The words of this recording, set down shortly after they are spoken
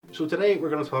So today we're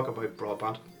going to talk about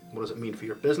broadband. What does it mean for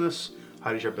your business?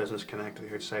 How does your business connect to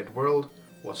the outside world?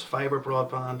 What's fibre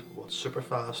broadband? What's super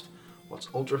fast? What's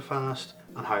ultra fast?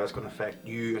 And how it's going to affect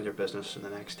you and your business in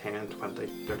the next 10, 20,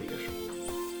 30 years.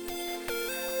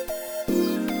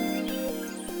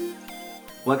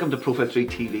 Welcome to ProfileTree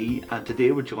TV, and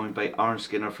today we're joined by Aaron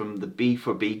Skinner from the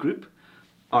B4B Group.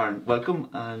 Aaron, welcome,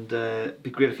 and it'd be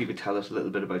great if you could tell us a little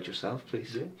bit about yourself,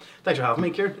 please. Yeah. Thanks for having me,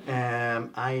 Kieran.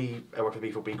 I work for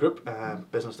the B4B Group,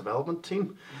 business development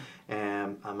team,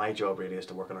 and my job really is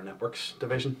to work on our networks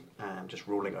division, just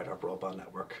rolling out our broadband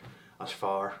network as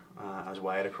far, as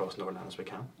wide across Northern Ireland as we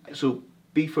can. So,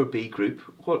 B4B Group,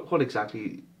 what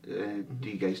exactly do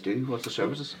you guys do? What's the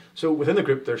services? So within the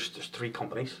group there's three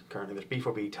companies currently. There's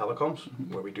B4B Telecoms,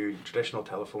 where we do traditional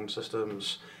telephone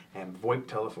systems, VoIP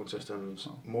telephone systems,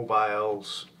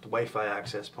 mobiles, the Wi-Fi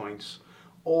access points,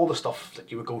 all the stuff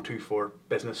that you would go to for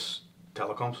business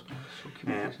telecoms.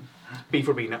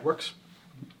 B4B Networks,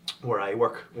 where I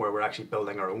work, where we're actually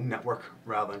building our own network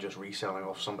rather than just reselling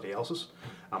off somebody else's,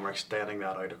 and we're extending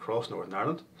that out across Northern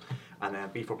Ireland. And then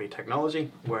B4B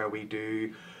Technology, where we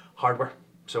do hardware.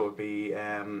 So it would be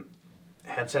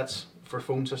headsets for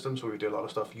phone systems. We would do a lot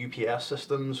of stuff. UPS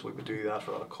systems, we would do that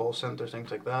for a lot of call centres,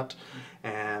 things like that.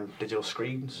 Digital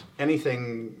screens,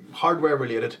 anything hardware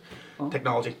related,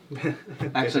 technology.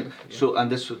 Excellent. Yeah. So, and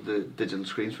this with the digital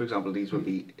screens, for example, these would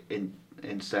be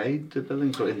inside the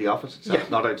building, so in the office itself,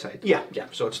 not outside. Yeah.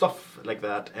 So it's stuff like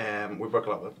that. We work a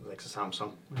lot with like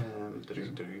Samsung to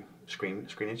do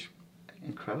screenage.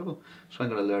 Incredible. So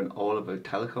I'm going to learn all about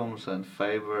telecoms and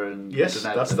fibre and Yes,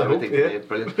 internet that's and the everything. hope, yeah.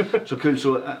 Brilliant. So cool.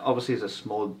 So obviously, as a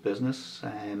small business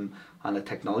and a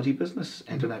technology business,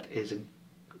 internet is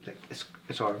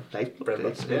it's our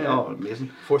lifeblood. Oh, amazing.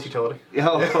 Fourth utility.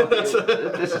 Yeah,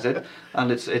 this is it,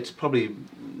 and it's probably,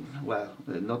 well,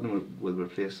 nothing will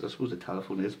replace. I suppose the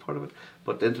telephone is part of it,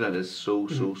 but the internet is so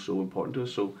important to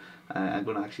us. So I'm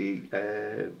going to actually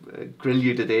grill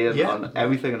you today on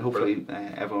everything, and hopefully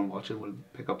everyone watching will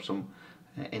pick up some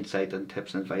insight and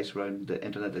tips and advice around the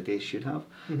internet that they should have.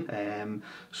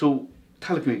 So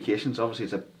telecommunications obviously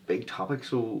is a big topic.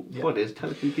 So what is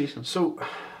telecommunications? So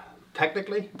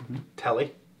technically,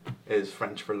 tele is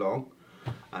French for long,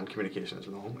 and communication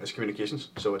is communications.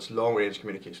 So it's long range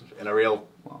communications in a real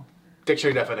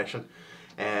dictionary definition.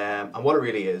 And what it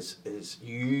really is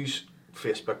use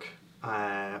Facebook,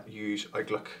 use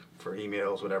Outlook for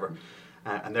emails, whatever,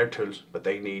 and they're tools, but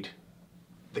they need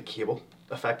the cable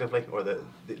effectively, or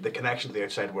the connection to the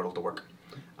outside world to work.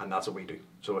 And that's what we do.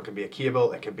 So it can be a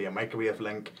cable, it can be a microwave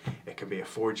link, it can be a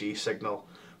 4G signal,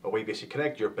 but we basically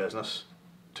connect your business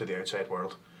to the outside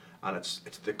world, and it's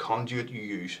the conduit you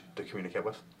use to communicate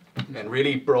with, in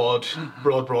really broad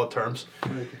terms.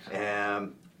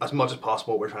 As much as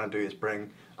possible, what we're trying to do is bring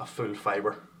a full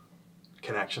fibre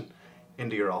connection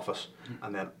into your office,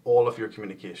 and then all of your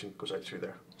communication goes out through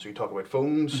there. So you talk about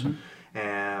phones,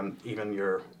 even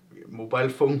your mobile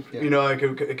phone,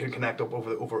 it can connect up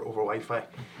over Wi-Fi.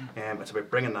 It's about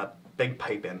bringing that big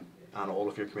pipe in, and all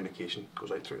of your communication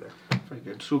goes out through there. Very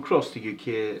good. So across the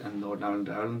UK and Northern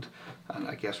Ireland, and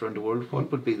I guess around the world,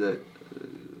 what would be the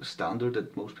standard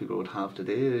that most people would have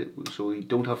today? So we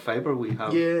don't have fibre, we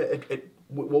have... Yeah,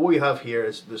 what we have here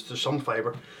is there's some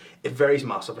fibre. It varies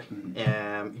massively.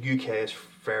 UK is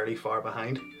fairly far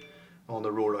behind on the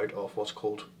rollout of what's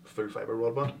called full fibre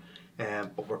broadband,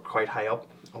 but we're quite high up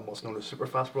on what's known as super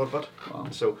fast broadband. Wow.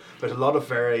 So there's a lot of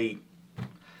very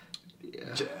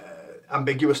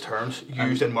ambiguous terms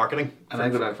used in marketing for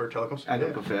telecoms. I'm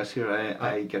going to confess here,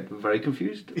 I get very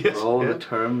confused for all the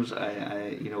terms.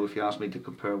 I if you ask me to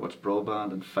compare what's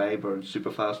broadband and fibre and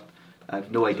super fast, I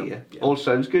have no idea. All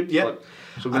sounds good, but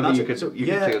so maybe you could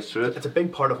take us through it. It's a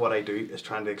big part of what I do is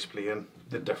trying to explain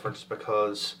the difference,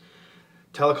 because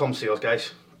telecom sales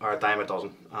guys are a dime a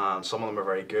dozen, and some of them are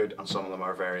very good and some of them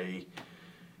are very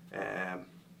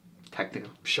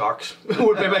technical sharks,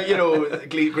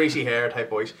 greasy hair type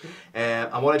boys,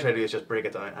 and what I try to do is just break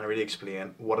it down and really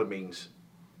explain what it means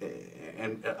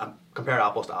and compare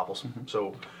apples to apples.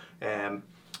 So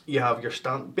you have your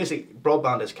basically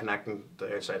broadband is connecting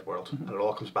the outside world, and it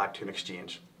all comes back to an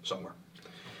exchange somewhere.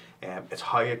 It's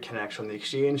how it connects from the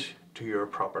exchange to your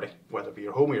property, whether it be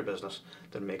your home or your business,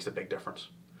 that makes a big difference.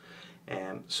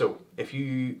 So if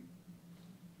the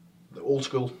old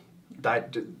school,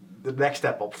 the next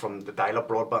step up from the dial-up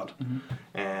broadband,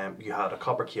 you had a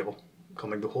copper cable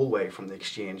coming the whole way from the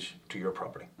exchange to your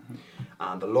property.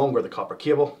 And the longer the copper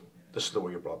cable, the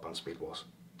slower your broadband speed was.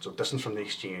 So distance from the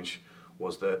exchange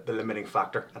was the limiting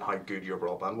factor in how good your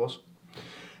broadband was.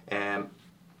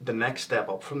 The next step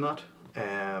up from that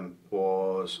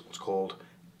was what's called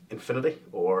infinity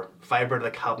or fibre to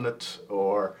the cabinet,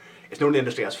 or it's known in the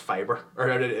industry as fibre, or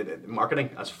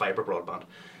marketing as fibre broadband.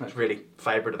 Right. It's really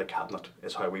fibre to the cabinet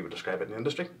is how we would describe it in the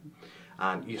industry.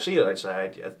 And you see it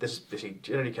outside, this is basically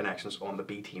generally connections on the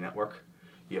BT network.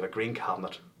 You have a green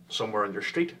cabinet somewhere on your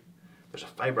street, there's a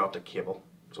fibre optic cable.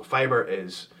 So fibre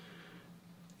is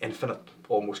infinite,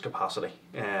 almost capacity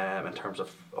in terms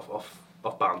of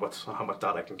bandwidth and how much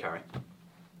data it can carry.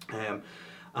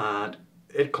 And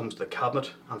it comes to the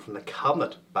cabinet, and from the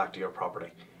cabinet back to your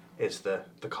property is the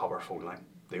copper phone line,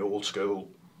 the old school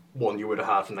one you would have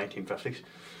had from 1950s.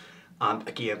 And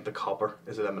again, the copper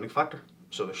is a limiting factor.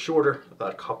 So the shorter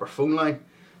that copper phone line,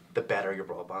 the better your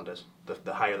broadband is.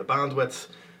 The higher the bandwidth,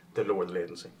 the lower the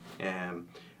latency.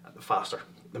 The faster,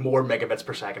 the more megabits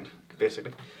per second,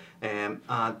 basically. And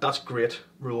that's great,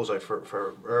 rules out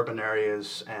for urban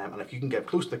areas. And if you can get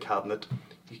close to the cabinet,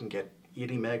 you can get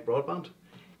 80 meg broadband.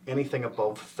 Anything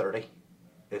above 30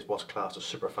 is what's classed as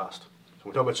super fast. So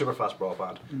when we talk about super fast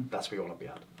broadband, that's where you want to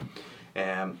be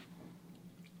at.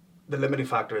 The limiting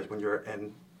factor is when you're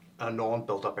in a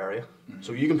non-built up area.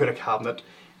 So you can put a cabinet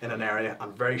in an area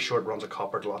and very short runs of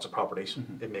copper to lots of properties.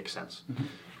 It makes sense.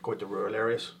 Go out to rural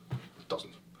areas, it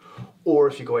doesn't. Or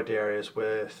if you go out to areas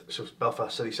with, so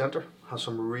Belfast city centre has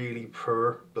some really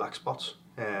poor black spots.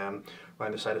 Around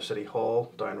the side of City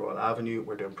Hall, down Royal Avenue,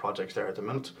 we're doing projects there at the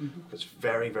minute. It's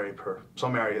very, very poor.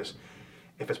 Some areas,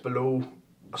 if it's below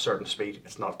a certain speed,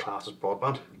 it's not classed as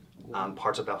broadband. And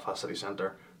parts of Belfast city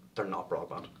centre, they're not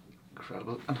broadband.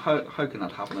 Incredible. And how can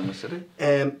that happen in the city?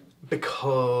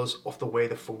 Because of the way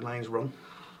the phone lines run.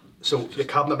 So the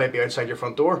cabinet might be outside your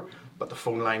front door, but the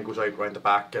phone line goes out round the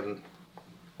back and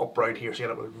up round here, so you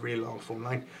end up with a really long phone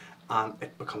line, and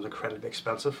it becomes incredibly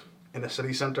expensive in the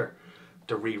city centre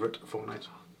to reroute phone lines.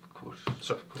 Of course.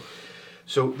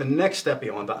 So the next step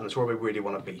beyond that, and it's where we really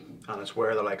want to be, and it's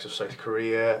where the likes of South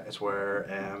Korea, it's where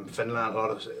Finland, a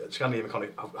lot of Scandinavian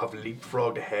countries have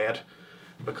leapfrogged ahead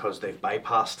because they've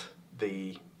bypassed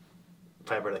the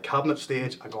fibre to the cabinet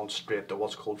stage and gone straight to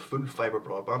what's called full fibre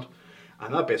broadband.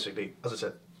 And that basically, as I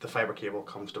said, the fibre cable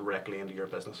comes directly into your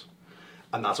business.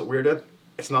 And that's what we're doing.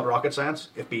 It's not rocket science.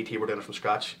 If BT were doing it from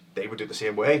scratch, they would do it the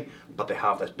same way, but they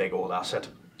have this big old asset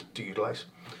to utilise.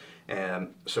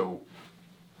 So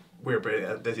we're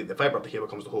the fibre optic cable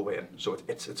comes the whole way in. So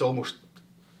it's almost,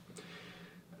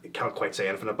 I can't quite say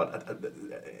infinite, but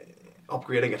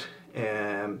upgrading it,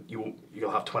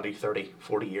 you'll have 20, 30,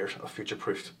 40 years of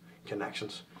future-proofed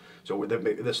connections. So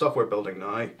the stuff we're building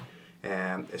now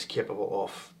is capable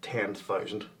of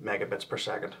 10,000 megabits per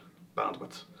second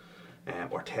bandwidth,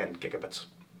 or 10 gigabits.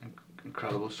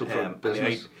 Incredible. So for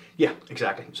business. Yeah,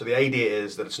 exactly. So the idea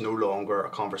is that it's no longer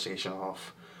a conversation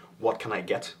of what can I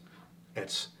get?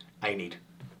 It's I need.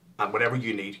 And whatever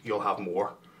you need, you'll have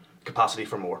more. Capacity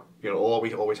for more. You'll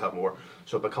always have more.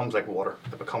 So it becomes like water.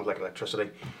 It becomes like electricity.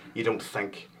 You don't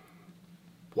think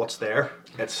what's there.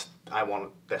 It's I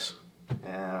want this.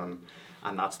 And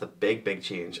that's the big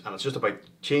change. And it's just about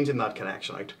changing that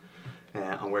connection out.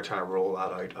 And we're trying to roll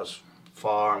that out as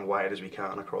far and wide as we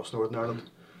can across Northern Ireland.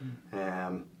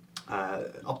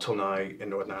 Up till now in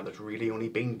Northern Ireland, there's really only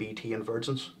been BT and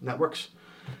Virgin's networks.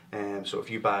 So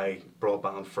if you buy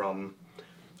broadband from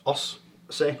us,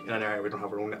 say in an area we don't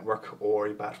have our own network, or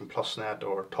you buy it from PlusNet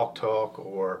or TalkTalk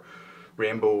or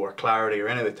Rainbow or Clarity or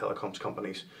any of the telecoms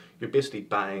companies, you're basically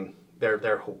buying, they're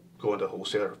going to the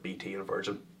wholesaler of BT and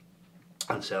Virgin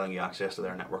and selling you access to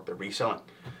their network. They're reselling.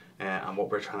 And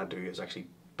what we're trying to do is actually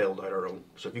build out our own.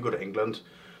 So if you go to England,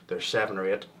 there's 7 or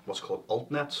 8 what's called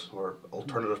altnets, or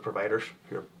alternative providers,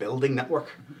 who are building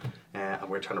network, and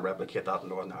we're trying to replicate that in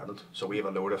Northern Ireland. So we have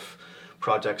a load of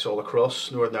projects all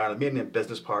across Northern Ireland, mainly in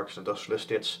business parks, industrial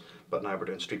estates, but now we're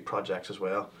doing street projects as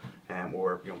well.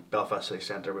 Or Belfast City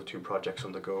Centre with 2 projects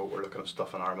on the go. We're looking at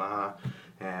stuff in Armagh,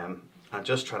 and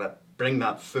just trying to bring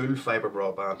that full fibre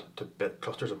broadband to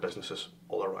clusters of businesses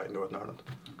all around Northern Ireland.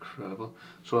 Incredible.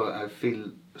 So I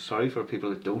feel sorry for people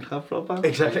that don't have broadband.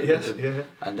 Exactly, yes. Yeah.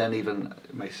 And then even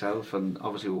myself, and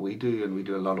obviously what we do, and we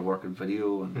do a lot of work in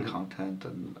video and content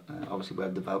and obviously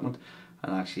web development,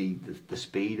 and actually the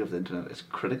speed of the internet is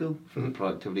critical for the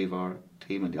productivity of our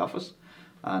team in the office.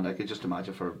 And I could just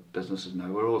imagine for businesses now,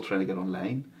 we're all trying to get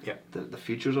online. Yeah. The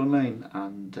future's online,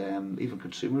 and even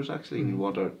consumers actually. We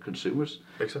want our consumers,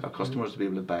 our customers to be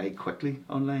able to buy quickly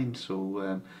online.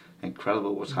 So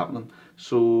incredible what's happening.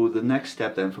 So the next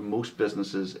step then for most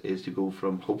businesses is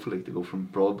hopefully to go from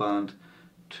broadband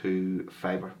to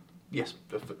fibre. Yes,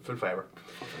 full fibre.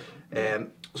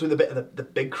 So the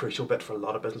big crucial bit for a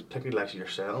lot of business, particularly like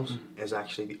yourselves, is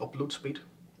actually the upload speed.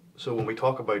 So when we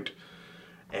talk about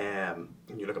And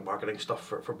you look at marketing stuff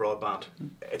for broadband,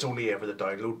 it's only ever the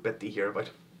download bit that you hear about.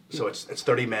 So it's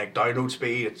 30 meg download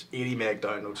speed, it's 80 meg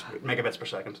download speed, megabits per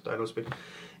second download speed.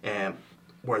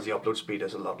 Whereas the upload speed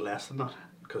is a lot less than that,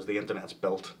 because the internet's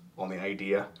built on the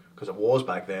idea, because it was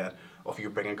back then, of you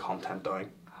bringing content down.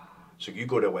 So you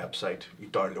go to a website, you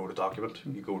download a document,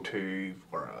 you go to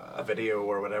or a video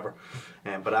or whatever,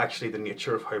 but actually the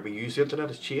nature of how we use the internet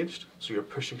has changed. So you're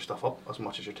pushing stuff up as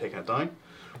much as you're taking it down,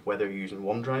 whether you're using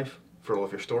OneDrive for all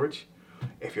of your storage,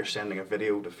 if you're sending a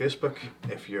video to Facebook,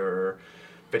 if you're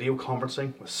video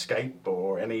conferencing with Skype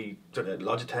or any sort of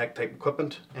Logitech type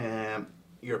equipment,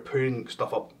 you're putting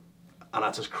stuff up, and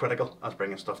that's as critical as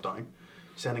bringing stuff down.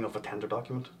 Sending off a tender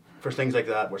document, for things like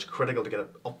that, where it's critical to get it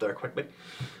up there quickly.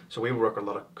 So we work with a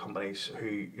lot of companies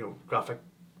who, graphic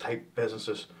type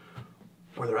businesses,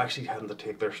 where they're actually having to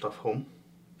take their stuff home.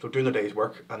 So doing their day's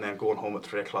work and then going home at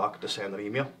 3 o'clock to send an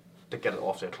email to get it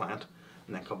off to a client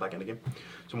and then come back in again.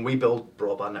 So when we build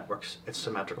broadband networks, it's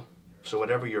symmetrical. So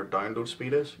whatever your download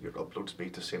speed is, your upload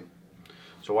speed is the same.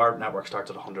 So our network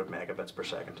starts at 100 megabits per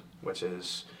second, which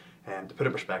is, to put it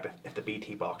in perspective, if the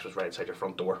BT box was right outside your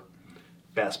front door,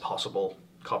 best possible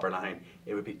copper line,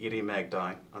 it would be 80 meg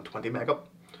down and 20 meg up.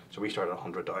 So we start at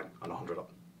 100 down and 100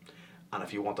 up. And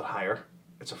if you want it higher,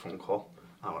 it's a phone call.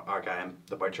 Our guy in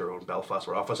the Boucher Road in Belfast,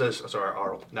 where our office is, so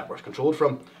our network's controlled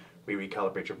from, we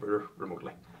recalibrate your router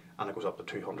remotely, and it goes up to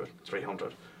 200,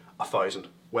 300, 1,000,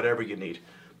 whatever you need,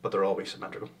 but they're always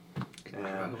symmetrical.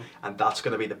 And that's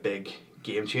going to be the big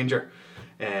game changer.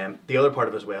 The other part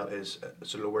of it as well is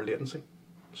it's a lower latency.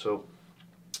 So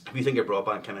if you think your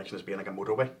broadband connection as being like a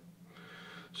motorway,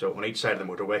 so on each side of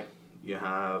the motorway, you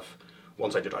have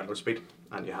one side your download speed,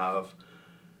 and you have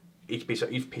each piece of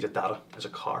data is a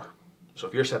car. So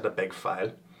if you're sending a big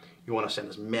file, you want to send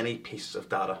as many pieces of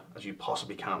data as you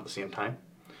possibly can at the same time.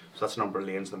 So that's the number of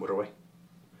lanes in the motorway.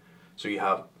 So you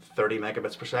have 30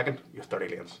 megabits per second, you have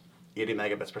 30 lanes. 80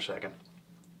 megabits per second,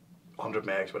 100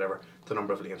 megs, whatever, the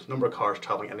number of lanes, number of cars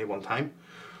traveling at any one time,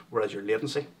 whereas your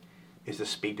latency is the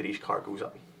speed that each car goes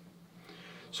at.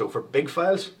 So for big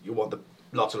files, you want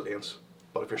lots of lanes.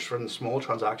 But if you're running small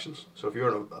transactions, so if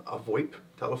you're on a VoIP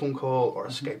telephone call or a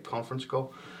Skype conference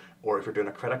call, or if you're doing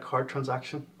a credit card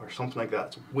transaction or something like that,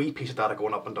 it's a wee piece of data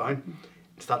going up and down.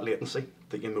 It's that latency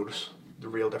that you notice the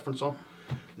real difference on.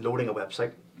 Loading a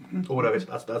website, or whatever,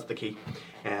 that's the key.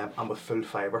 And with full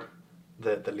fibre,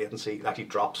 the latency actually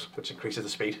drops, which increases the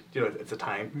speed. It's the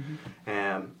time.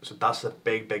 So that's the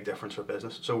big difference for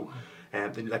business. So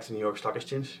like the New York Stock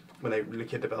Exchange, when they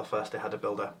relocated to Belfast, they had to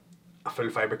build a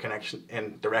full fibre connection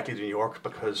in directly to New York,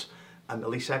 because a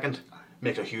millisecond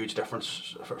makes a huge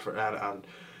difference for and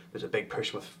there's a big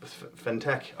push with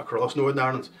fintech across Northern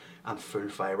Ireland, and full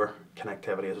fibre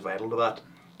connectivity is vital to that,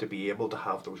 to be able to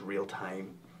have those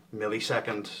real-time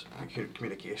millisecond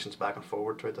communications back and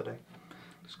forward throughout the day.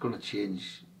 It's going to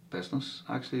change business,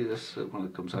 actually, this when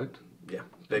it comes out. Yeah,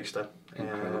 big stuff.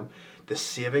 The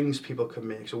savings people can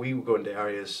make. So we go into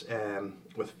areas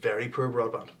with very poor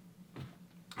broadband,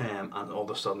 and all of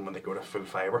a sudden when they go to full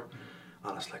fibre,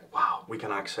 and it's like, wow, we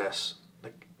can access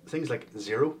like things like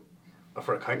Xero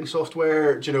for accounting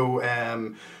software,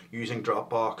 using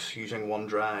Dropbox, using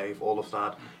OneDrive, all of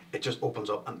that. It just opens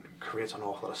up and creates an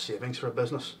awful lot of savings for a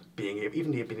business. Being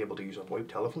able to use a VoIP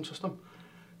telephone system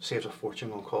saves a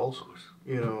fortune on calls.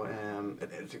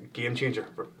 It's a game changer.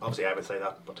 Obviously, I would say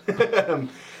that,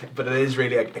 but it is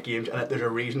really a game changer. And there's a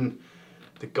reason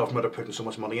the government are putting so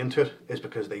much money into it, is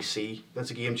because they see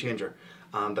that's a game changer,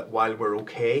 and that while we're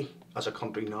okay as a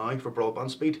country now for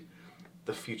broadband speed,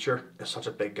 the future is such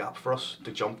a big gap for us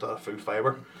to jump to full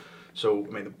fibre. So,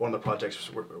 one of the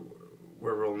projects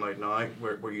we're rolling out now,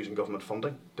 we're using government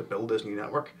funding to build this new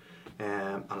network,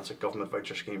 and it's a government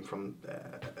voucher scheme from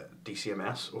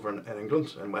DCMS over in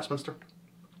England, in Westminster,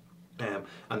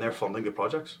 and they're funding the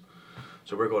projects.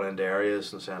 So we're going into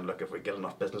areas and saying, look, if we get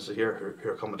enough businesses here who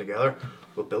are coming together,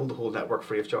 we'll build the whole network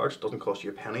free of charge. It doesn't cost you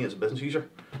a penny as a business user,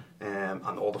 and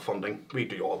all the funding, we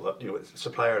do all that, it's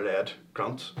supplier-led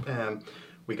grants,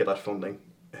 we get that funding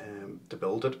to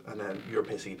build it, and then you're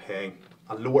basically paying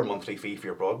a lower monthly fee for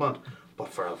your broadband, but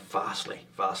for a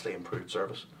vastly improved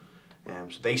service.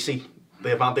 So they see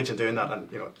the advantage in doing that, and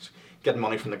getting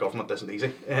money from the government isn't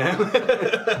easy.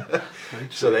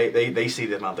 So they see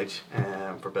the advantage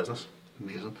for business.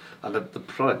 Amazing. And the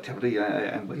productivity,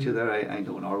 I'm with you there. I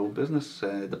know in our own business,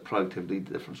 the productivity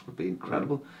difference would be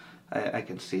incredible. I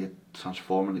can see it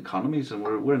transforming economies, and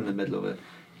we're in the middle of a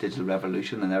digital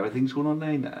revolution and everything's going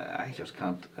online, I just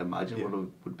can't imagine what it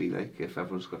would be like if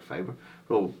everyone's got fibre.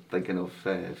 We're all thinking of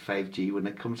 5G when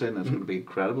it comes in. It's going to be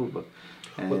incredible. But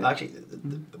well, actually,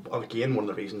 again, one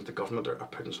of the reasons the government are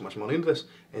putting so much money into this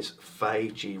is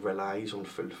 5G relies on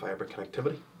full fibre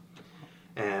connectivity.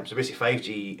 So basically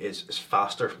 5G is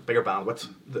faster, bigger bandwidth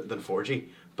than 4G,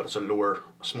 but it's a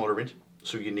smaller range.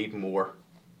 So you need more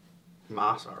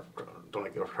mass, or don't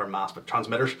like the term mass, but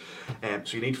transmitters.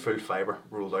 So you need full fibre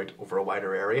rolled out over a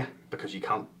wider area, because you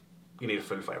need a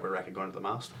full fibre directly going to the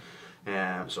mast.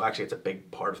 So actually it's a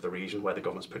big part of the reason why the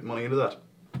government's putting money into that,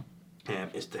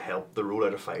 is to help the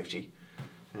rollout of 5G.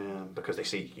 Because they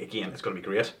see, again, it's going to be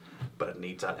great, but it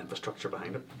needs that infrastructure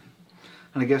behind it.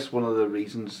 And I guess one of the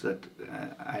reasons that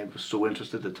I was so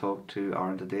interested to talk to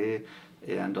Aaron today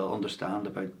and understand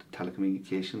about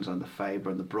telecommunications and the fibre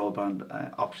and the broadband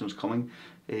options coming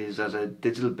is, as a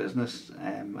digital business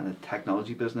and a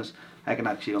technology business, I can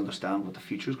actually understand what the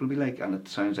future is going to be like, and it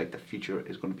sounds like the future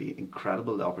is going to be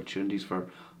incredible. The opportunities for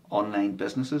online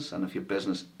businesses, and if your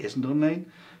business isn't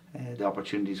online, the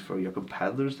opportunities for your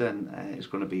competitors then is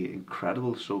going to be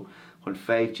incredible. So when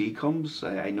 5G comes,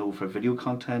 I know for video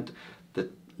content that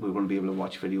we're going to be able to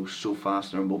watch videos so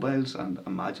fast on our mobiles, and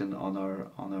imagine on our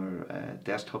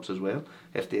desktops as well,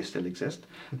 if they still exist.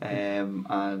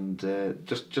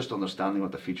 Just understanding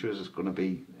what the future is going to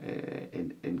be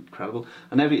incredible.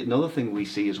 And another thing we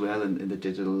see as well in the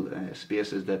digital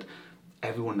space is that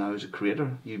everyone now is a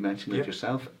creator. You mentioned it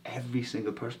yourself. Every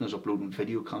single person is uploading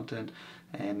video content.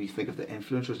 You think of the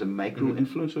influencers, the micro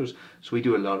influencers. So we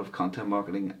do a lot of content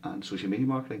marketing and social media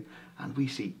marketing, and we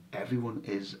see everyone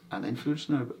is an influencer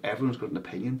now. Everyone's got an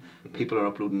opinion. People are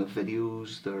uploading the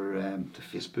videos, to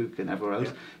Facebook and everywhere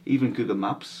else. Even Google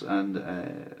Maps, and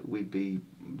we'd be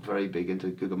very big into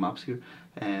Google Maps here.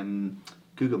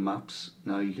 Google Maps,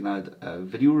 now you can add a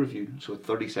video review, so a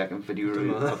 30-second video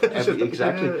review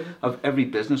of every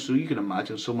business. So you can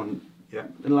imagine someone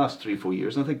in the last 3-4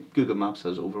 years, and I think Google Maps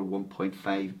has over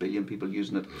 1.5 billion people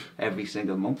using it every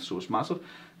single month, so it's massive.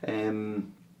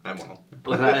 I'm one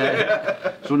of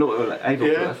them.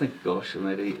 I think, gosh, I'm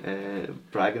maybe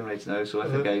bragging right now, so I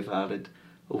think I've added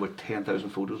over 10,000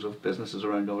 photos of businesses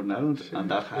around Northern Ireland, and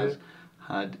that has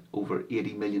had over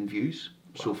 80 million views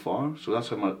so far. So that's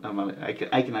how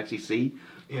I can actually see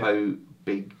how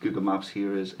big Google Maps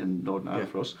here is in Northern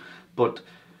Ireland for us. But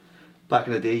back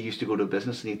in the day, you used to go to a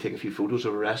business and you'd take a few photos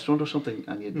of a restaurant or something,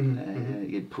 and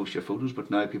you'd post your photos. But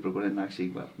now people are going in, actually,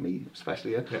 well, me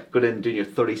especially, going in and doing your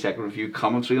 30-second review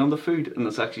commentary on the food, and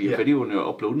it's actually your video and you're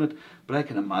uploading it. But I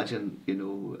can imagine,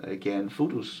 again,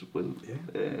 photos will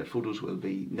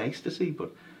be nice to see,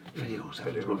 but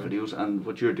videos, and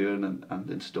what you're doing and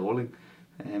installing.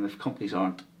 If companies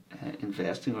aren't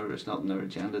investing, or it's not in their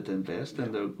agenda to invest,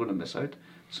 then they're going to miss out.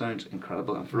 Sounds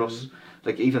incredible. And for us,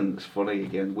 like, even, it's funny,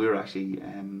 again, we're actually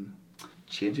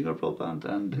changing our broadband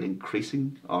and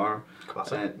increasing our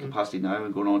capacity now,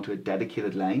 and going on to a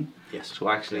dedicated line. So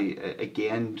actually,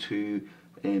 again, to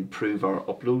improve our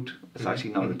upload, it's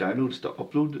actually not a download, it's the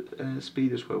upload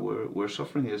speed is where we're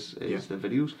suffering, is the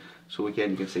videos. So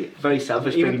again, you can see, very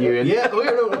selfish bringing you in.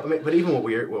 But even what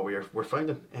we're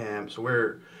finding, so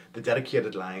we're the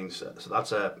dedicated lines. So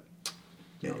that's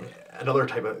another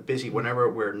type of, basically, whenever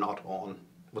we're not on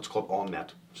what's called on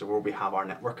net, so where we have our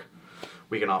network,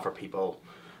 we can offer people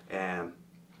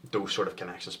those sort of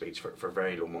connection speeds for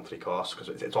very low monthly costs,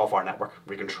 because it's off our network,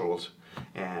 we control it.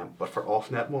 But for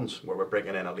off-net ones, where we're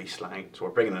bringing in a leased line, so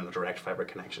we're bringing in a direct fibre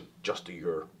connection just to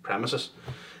your premises,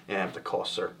 the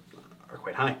costs are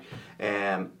quite high,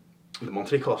 the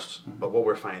monthly costs. But what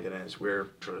we're finding is we're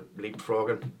sort of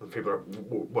leapfrogging. People are,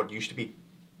 what used to be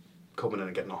coming in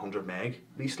and getting 100 meg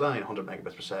leased line, 100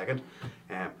 megabits per second,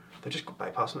 they're just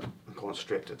bypassing it and going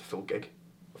straight to the full gig,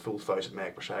 full 1000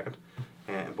 meg per second,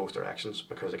 in both directions,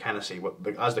 because they kind of see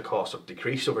as the costs have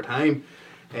decreased over time,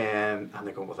 and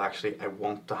they go, well, actually, I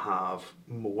want to have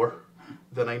more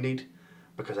than I need,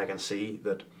 because I can see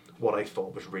that what I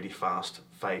thought was really fast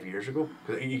 5 years ago,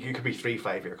 because you could be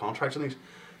 3-5 year contracts and things,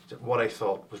 so what I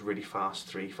thought was really fast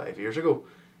 3-5 years ago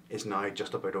is now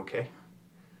just about okay.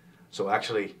 So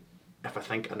actually, if I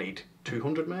think I need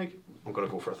 200 meg, I'm going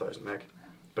to go for 1000 meg.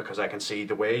 Because I can see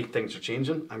the way things are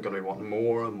changing, I'm going to be wanting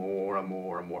more and more and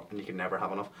more and more, and you can never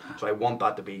have enough. So I want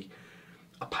that to be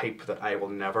a pipe that I will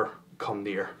never come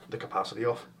near the capacity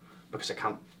of, because I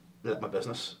can't let my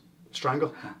business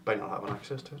strangle by not having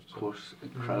access to it. Of course,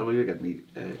 incredible. You're getting me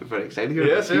very excited here.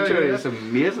 Yes, the future is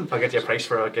amazing. I'll get you a price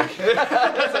for a gig.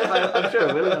 I'm sure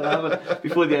I will. I'll have it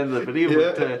before the end of the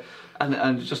video. But,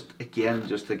 and just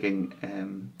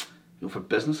thinking, for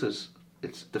businesses,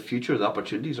 it's the future. The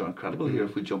opportunities are incredible here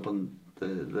if we jump on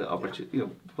the opportunity,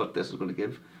 what this is going to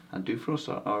give and do for us,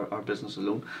 our business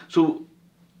alone. So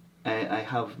I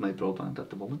have my broadband at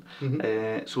the moment.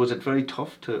 So is it very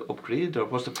tough to upgrade, or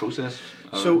what's the process?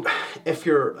 So if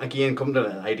you're, again, coming to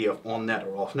an idea of on-net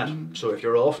or off-net, so if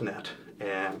you're off-net,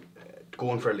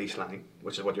 going for a lease line,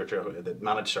 which is what you're trying, the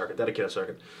managed circuit, dedicated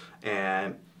circuit,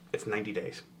 it's 90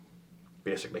 days,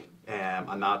 basically.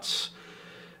 And that's,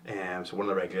 so one of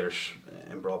the regulators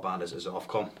in broadband is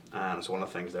Ofcom, and it's one of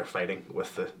the things they're fighting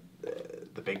with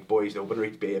the big boys, the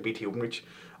Openreach, BT Openreach,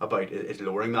 about is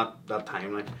lowering that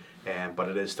timeline. But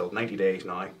it is still 90 days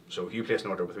now. So if you place an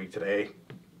order with me today,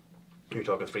 you're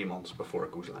talking 3 months before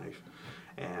it goes live.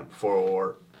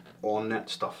 For on-net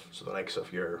stuff, so the likes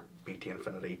of your BT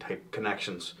Infinity type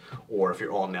connections, or if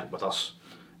you're on-net with us,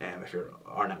 if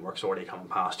our network's already coming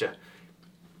past you,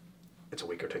 it's a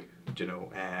week or two,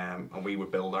 and we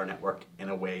would build our network in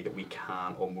a way that we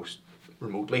can almost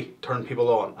remotely turn people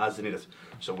on as they need it.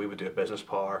 So we would do a business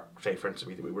power, say for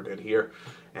instance we were doing here,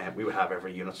 and we would have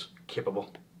every unit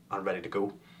capable and ready to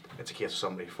go. It's a case of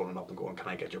somebody phoning up and going, can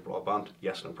I get your broadband?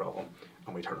 Yes, no problem.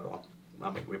 And we turn it on.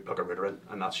 And we plug a router in,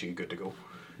 and that's you good to go.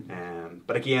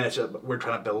 But again, we're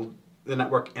trying to build the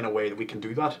network in a way that we can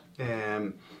do that,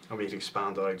 and we need to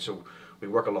expand it out. So we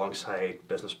work alongside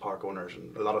business park owners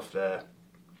and a lot of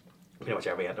pretty much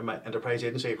every enterprise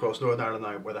agency across Northern Ireland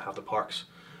now where they have the parks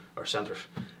or centres,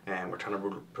 and we're trying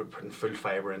to put in full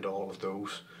fibre into all of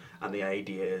those. And the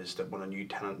idea is that when a new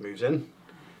tenant moves in,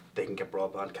 they can get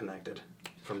broadband connected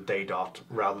from day dot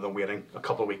rather than waiting a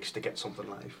couple of weeks to get something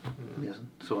live. Amazing.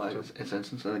 So it's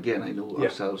instance, and again, I know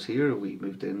ourselves here, we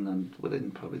moved in and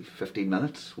within probably 15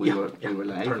 minutes we were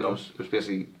live. It was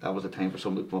basically, that was the time for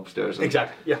someone to come upstairs.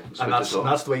 Exactly, yeah. And that's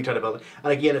the way you try to build it.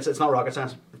 And again, it's not rocket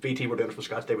science. If BT were doing it from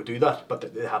scratch, they would do that,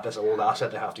 but they have this old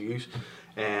asset they have to use.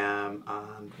 And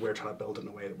we're trying to build it in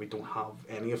a way that we don't have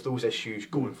any of those issues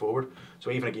going forward. So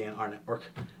even again, our network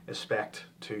is spec'd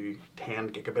to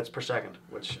 10 gigabits per second,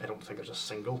 which I don't think there's a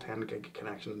single 10 gig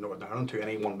connection in Northern Ireland to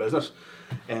any one business.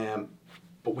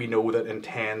 But we know that in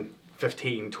 10,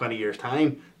 15, 20 years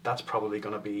time, that's probably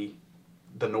going to be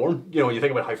the norm. You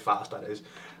think about how fast that is.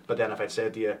 But then if I'd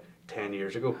said to you 10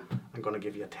 years ago, I'm going to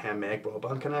give you a 10 meg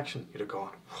broadband connection, you'd have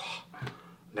gone,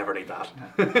 never need that.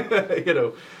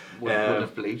 Wouldn't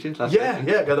have believed you. Yeah.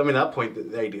 Because I mean, at that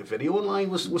point, the idea of video online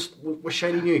was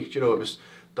shiny new. It was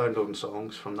downloading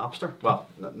songs from Napster. Well,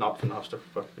 not from Napster,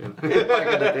 but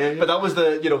but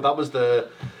that was the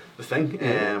thing.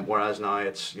 Whereas now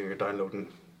it's you're downloading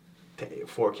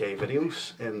 4K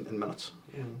videos in minutes.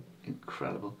 Yeah.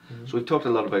 Incredible. So we've talked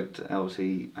a lot about,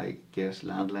 obviously, I guess,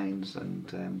 landlines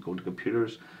and going to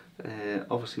computers.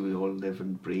 Obviously, we all live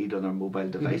and breathe on our mobile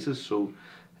devices, so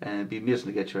it'd be amazing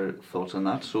to get your thoughts on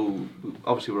that. So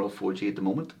obviously, we're all 4G at the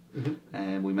moment,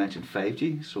 and we mentioned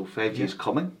 5G. So 5G is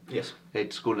coming. Yes.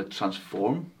 It's going to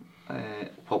transform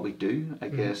what we do. I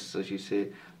guess, as you say,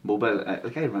 mobile. I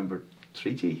remember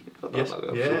 3G. Yes.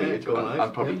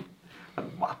 And probably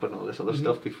and WAP and all this other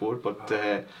stuff before, but.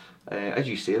 As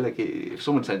you say, like if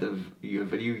someone sent you a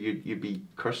video, you'd be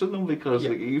cursing them because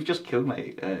like, you've just killed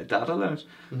my data allowance.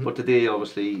 But today,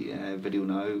 obviously, video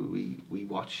now we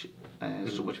watch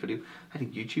so much video. I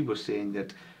think YouTube was saying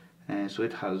that so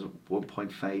it has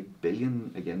 1.5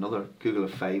 billion. Again, another Google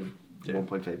of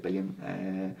 1.5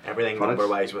 billion. Everything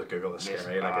number-wise with Google is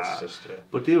scary. It's just.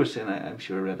 But they were saying, I'm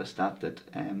sure I read a stat that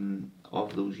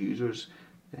of those users.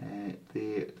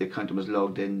 They count them as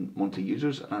logged in monthly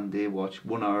users, and they watch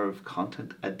 1 hour of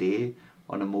content a day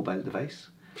on a mobile device.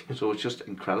 So it's just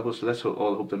incredible. So let's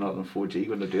all hope they're not on 4G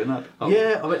when they're doing that.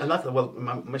 Yeah, I mean, and that's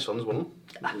my son's one.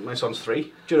 My son's 3,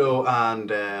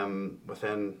 and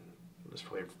within, it's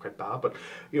probably quite bad, but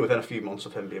within a few months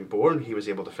of him being born, he was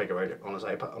able to figure out on an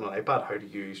iPad how to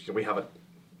use. We have a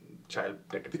child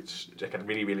like a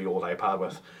really really old iPad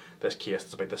with this case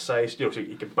that's about this size, so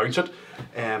he can bounce it,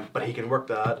 but he can work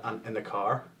that and in the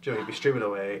car, he'd be streaming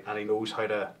away, and he knows how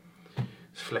to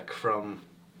flick from,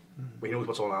 he knows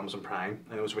what's on Amazon Prime,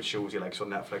 he knows which shows he likes on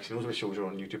Netflix, he knows which shows are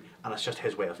on YouTube, and it's just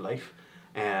his way of life.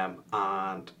 And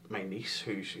my niece,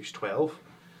 who's 12,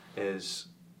 is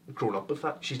grown up with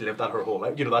that. She's lived that her whole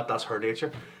life. That's her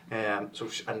nature.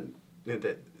 There's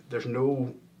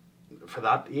no, for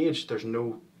that age, there's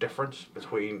no difference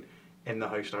between in the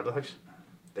house and out of the house.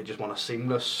 They just want a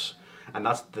seamless, and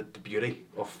that's the beauty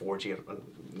of 4G and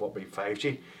what we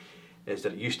 5G is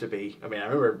that it used to be. I mean, I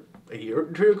remember a year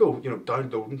or two ago,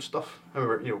 downloading stuff. I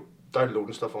remember,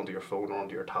 downloading stuff onto your phone or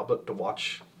onto your tablet to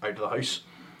watch out of the house,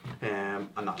 and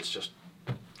that's just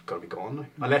got to be gone now.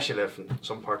 Unless you live in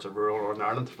some parts of rural Northern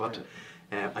Ireland, but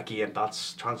again,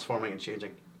 that's transforming and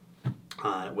changing,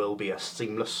 and it will be a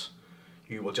seamless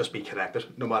you will just be connected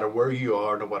no matter where you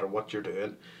are, no matter what you're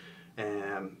doing,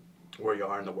 where you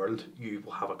are in the world. You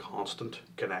will have a constant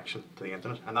connection to the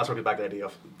internet, and that's what we back the idea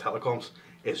of telecoms,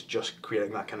 is just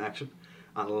creating that connection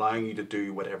and allowing you to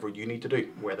do whatever you need to do,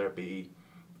 whether it be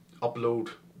upload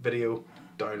video,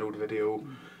 download video,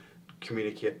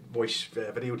 communicate voice,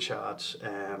 video chats,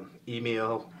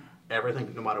 email,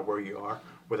 everything, no matter where you are,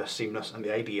 with a seamless. And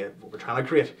the idea, what we're trying to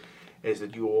create, is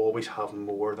that you always have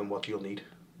more than what you'll need.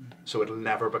 So it'll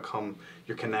never become,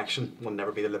 your connection will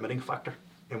never be the limiting factor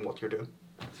in what you're doing.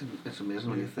 It's amazing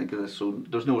when you think of this. So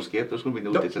there's no escape. There's going to be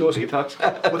no digital detox.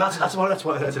 Well, that's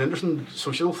what it's an interesting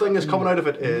social thing is coming out of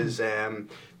it. Is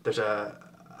there's a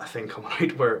thing coming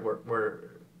out where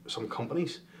some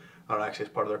companies are actually,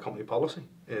 as part of their company policy,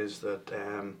 is that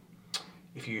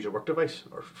if you use a work device,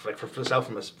 or like for myself,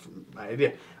 from my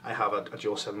idea, I have a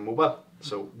dual SIM mobile.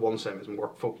 So one SIM is my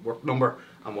work number,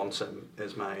 and one SIM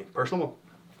is my personal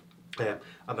one,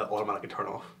 and that automatically turn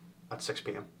off at 6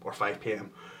 p.m. or 5 p.m.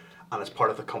 And as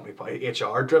part of the company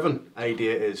HR driven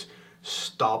idea is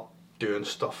stop doing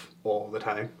stuff all the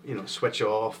time. Switch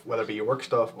off, whether it be your work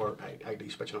stuff or ideally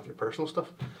switching off your personal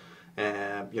stuff.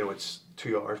 It's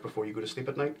 2 hours before you go to sleep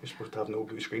at night. You're supposed to have no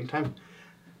blue screen time.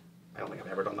 I don't think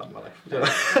I've ever done that in my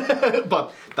life.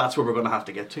 But that's where we're going to have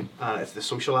to get to. And it's the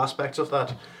social aspects of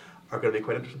that are going to be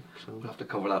quite interesting. So we'll have to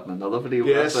cover that in another video.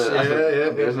 Yes,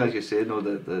 amazing, as you say,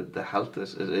 the health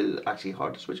is actually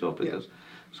hard to switch off because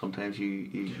sometimes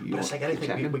you but it's like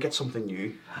anything, we get something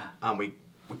new and we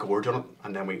gorge on it,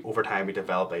 and then over time we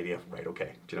develop the idea of, right,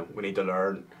 okay, we need to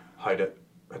learn how to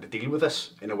deal with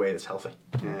this in a way that's healthy.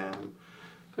 And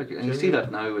you see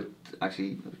that now with,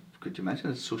 actually, could you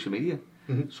mention it, social media?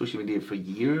 Social media for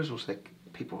years was like,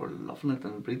 people were loving it,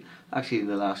 and actually in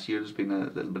the last year there's been a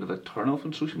little bit of a turn off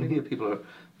on social media. People are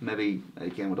maybe,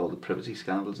 again with all the privacy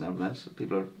scandals and everything else,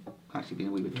 people are actually being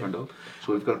a wee bit turned off.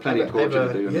 So we've got plenty of gorging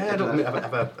to do.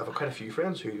 I've quite a few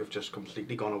friends who have just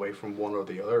completely gone away from one or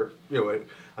the other. I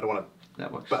don't want to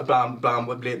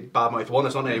badmouth one,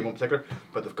 it's not any one particular,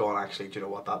 but they've gone, actually, do you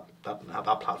know what,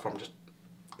 that platform just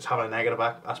is having a negative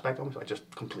aspect on me, so I just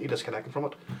completely disconnected from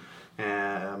it.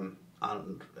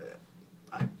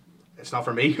 It's not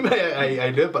for me. I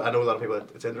do it, but I know a lot of people,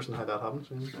 it's interesting how that happens.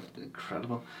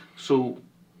 Incredible. So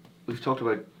we've talked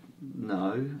about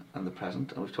now and the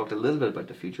present, and we've talked a little bit about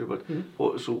the future, but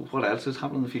what else is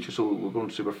happening in the future? So we're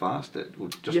going super fast,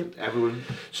 everyone.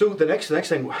 So the next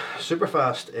thing, super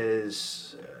fast,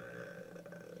 is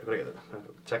I've got to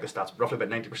check the stats, roughly about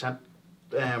 90%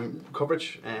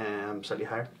 coverage, slightly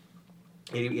higher,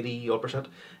 80 odd percent,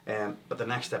 but the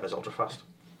next step is ultra fast.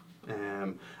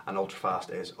 And ultra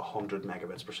fast is 100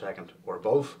 megabits per second or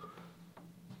above,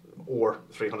 or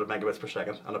 300 megabits per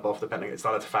second and above, depending. It's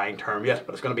not a defined term yet,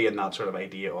 but it's going to be in that sort of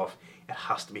idea of it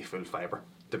has to be full fibre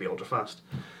to be ultra fast.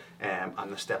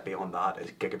 And the step beyond that is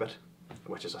gigabit,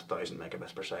 which is 1,000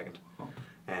 megabits per second.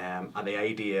 And the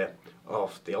idea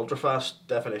of the ultra fast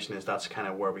definition is that's kind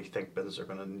of where we think businesses are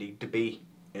going to need to be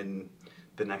in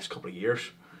the next couple of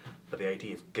years. But the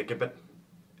idea of gigabit,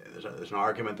 there's an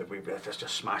argument that let's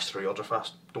just smash through ultra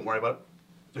fast. Don't worry about it.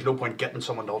 There's no point getting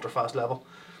someone to ultra fast level,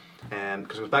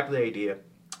 because it goes back to the idea,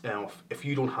 if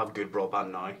you don't have good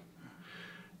broadband now,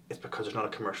 it's because there's not a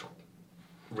commercial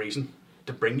reason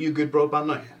to bring you good broadband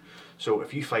now. So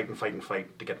if you fight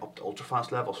to get up to ultra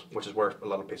fast levels, which is where a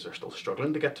lot of places are still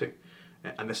struggling to get to,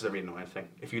 and this is the really annoying thing,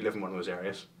 if you live in one of those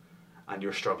areas and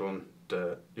you're struggling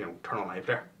to turn on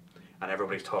iPlayer, and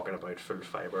everybody's talking about full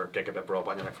fibre gigabit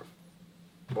broadband, you're like,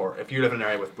 or if you live in an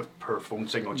area with poor phone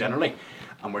signal generally,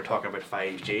 and we're talking about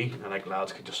 5G, and like,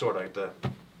 lads could just sort out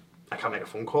I can't make a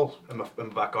phone call in my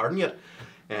back garden yet.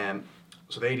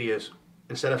 So the idea is,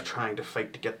 instead of trying to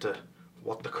fight to get to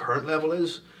what the current level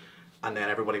is, and then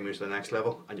everybody moves to the next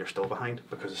level and you're still behind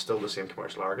because it's still the same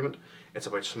commercial argument, it's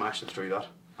about smashing through that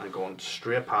and going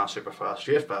straight past super fast,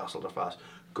 straight past ultra fast,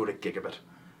 go to gigabit,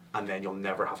 and then you'll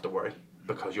never have to worry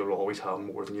because you'll always have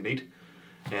more than you need.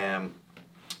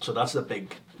 So that's the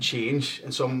big change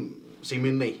in some,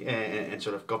 seemingly, in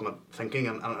sort of government thinking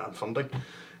and funding.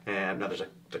 Now there's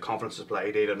the conference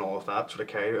supply data and all of that sort of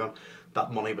carry on.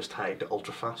 That money was tied to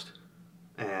ultra fast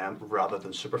rather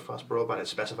than super fast broadband. It's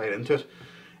specified into it.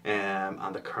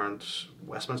 And the current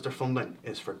Westminster funding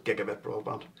is for gigabit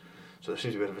broadband. So there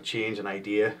seems to be a bit of a change in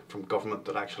idea from government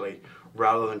that actually,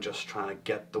 rather than just trying to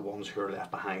get the ones who are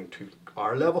left behind to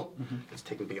our level, it's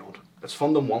taken beyond. Let's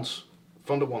fund it once,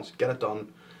 get it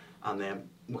done, and then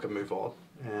we can move on,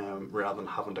 rather than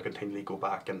having to continually go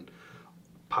back and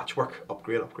patchwork,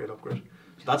 upgrade.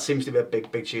 So that seems to be a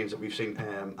big change that we've seen,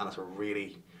 and it's a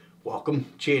really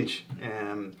welcome change.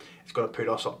 It's going to put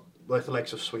us up with the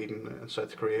likes of Sweden and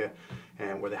South Korea,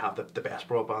 where they have the best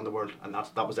broadband in the world, and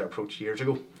that was their approach years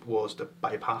ago, was to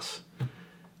bypass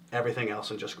everything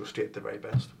else and just go straight to the very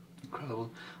best.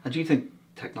 Incredible. And do you think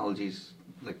technologies,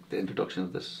 like the introduction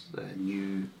of this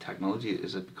new technology,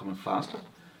 is it becoming faster?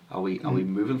 Are we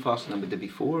moving faster than we did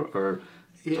before, or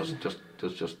does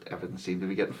just everything seem to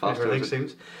be getting faster? Everything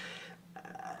seems.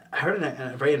 I heard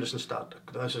a very interesting stat.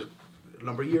 This is a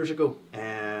number of years ago.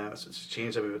 It's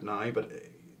changed a bit now, but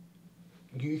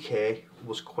UK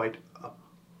was quite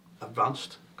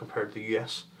advanced compared to the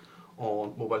US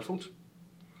on mobile phones.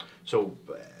 So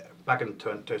back in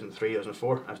 2003,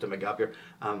 2004, I was doing my gap year,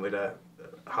 and we had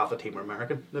half the team were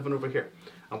American living over here.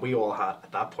 And we all had,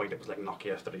 at that point, it was like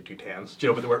Nokia 3210s,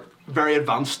 but they were very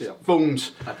advanced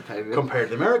phones at the time, compared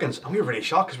to the Americans. And we were really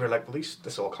shocked, because we were like, well,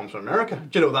 this all comes from America.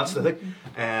 That's the thing.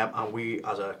 And we,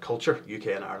 as a culture, UK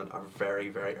and Ireland, are very,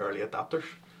 very early adapters.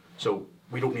 So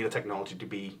we don't need a technology to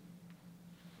be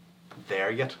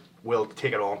there yet. We'll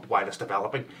take it on while it's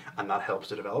developing, and that helps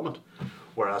the development.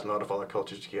 Whereas in a lot of other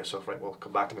cultures, it's a case of, right, well,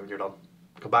 come back to me when you're done.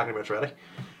 Come back to me when it's ready.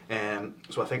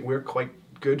 So I think we're quite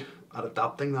good at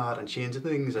adapting that and changing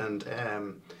things, and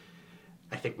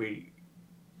I think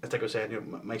it's like I was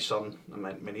saying, my son and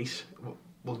my niece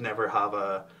will never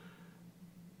have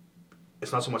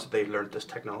it's not so much that they've learned this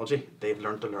technology, they've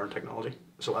learned to learn technology.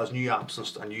 So as new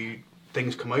apps and new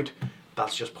things come out,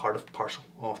 that's just part of parcel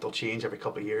of, they'll change every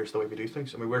couple of years the way we do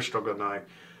things. I mean, we're struggling now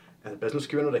in the business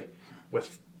community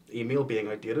with email being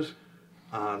outdated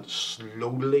and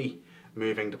slowly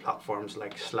moving to platforms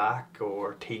like Slack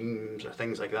or Teams or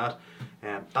things like that.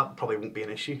 That probably won't be an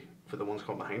issue for the ones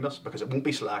coming behind us, because it won't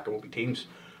be Slack, it won't be Teams,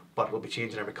 but it'll be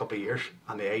changing every couple of years,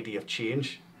 and the idea of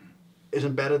change is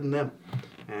embedded in them.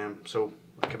 So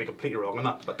I could be completely wrong on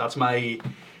that, but that's my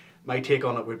take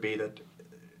on it, would be that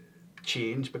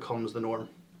change becomes the norm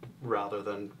rather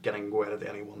than getting wedded to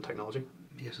any one technology.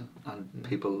 Yes, and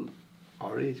people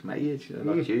our age, my age,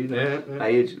 not you, my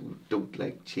age, don't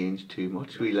like change too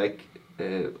much. We like,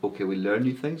 okay, we learn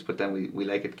new things, but then we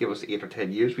like it, give us 8 or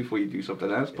 10 years before you do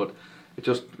something else. But it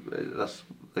just, that's,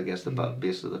 I guess, the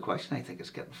basis of the question. I think it's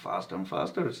getting faster and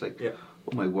faster. It's like,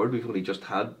 oh my word, we've only just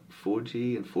had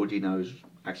 4G, and 4G now is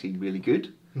actually really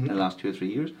good in the last 2 or 3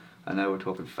 years. And now we're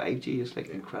talking 5G, it's like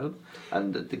incredible.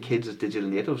 And the kids as digital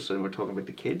natives, and we're talking about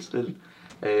the kids still.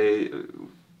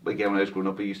 Again, when I was growing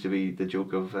up, it used to be the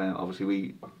joke of,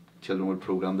 obviously children would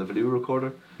program the video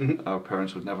recorder. Our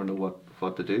parents would never know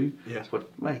what to do. Yes. But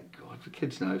my God, the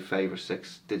kids now, 5 or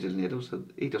 6 digital natives,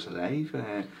 eat us alive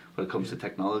when it comes to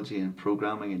technology and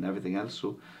programming and everything else.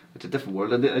 So it's a different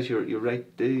world. And as you're right,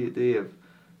 they've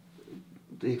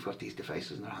got these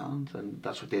devices in their hands, and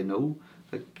that's what they know.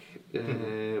 Like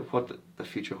what the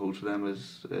future holds for them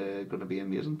is going to be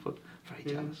amazing, but very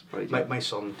jealous. Very jealous. My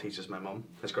son teaches my mum,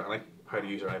 his granny, how to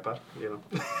use her iPad.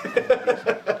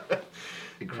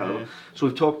 Incredible. So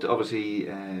we've talked, obviously,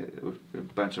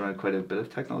 we've bounced around quite a bit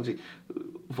of technology.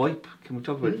 VoIP, can we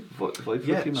talk about VoIP for a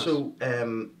few minutes? So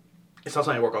it's not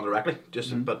something I work on directly,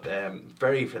 but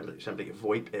very simply,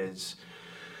 VoIP is,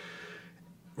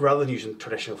 rather than using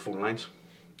traditional phone lines,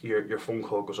 your phone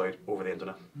call goes out over the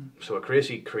internet. So it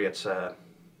creates a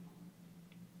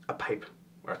pipe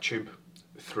or a tube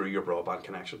through your broadband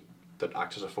connection that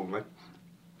acts as a phone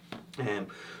line.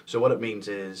 So what it means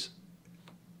is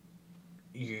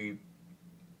you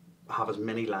have as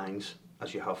many lines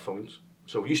as you have phones.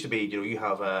 So it used to be, you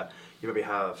maybe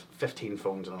have 15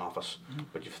 phones in an office,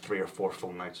 but you have 3 or 4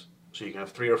 phone lines. So you can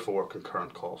have 3 or 4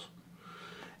 concurrent calls.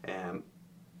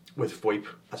 With VoIP,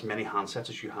 as many handsets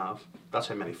as you have, that's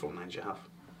how many phone lines you have.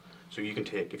 So you can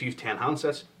take, if you have 10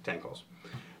 handsets, 10 calls.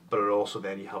 But it also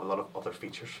then you have a lot of other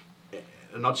features. In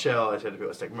a nutshell, I said to people,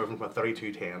 it's like moving from a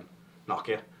 3210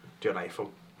 Nokia to an iPhone.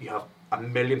 You have a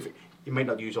million, you might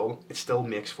not use all of them, it still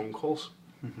makes phone calls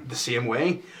the same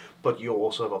way, but you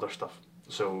also have other stuff.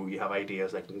 So you have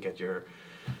ideas like you can get your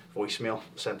voicemail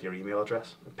sent to your email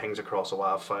address, it pings across a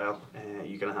WAV file.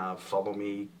 You can have follow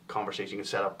me conversation, you can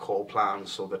set up call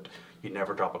plans so that you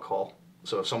never drop a call.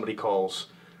 So if somebody calls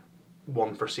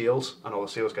one for sales, and all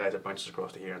the sales guys, it bounces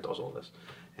across to here and does all this.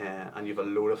 And you have a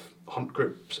load of hunt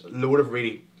groups, a load of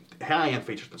really high-end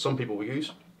features that some people will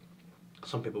use,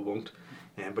 some people won't,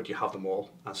 but you have them all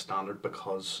as standard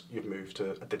because you've moved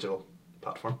to a digital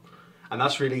platform. And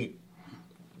that's really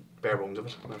bare bones of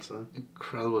it. That's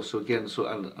incredible. So again,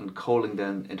 and calling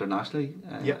then internationally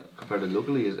compared to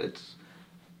locally, it's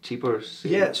cheaper.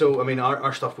 Yeah. So I mean,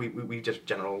 our stuff we just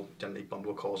generally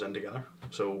bundle calls in together.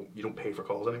 So you don't pay for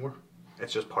calls anymore.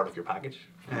 It's just part of your package.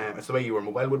 It's the way your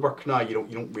mobile would work now. You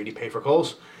don't really pay for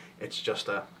calls. It's just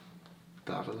a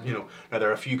data. Now there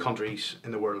are a few countries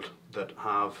in the world that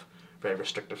have very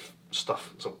restrictive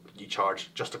stuff. So you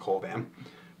charge just to call them,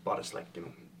 but it's like, you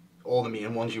know, all the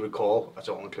main ones you would call, that's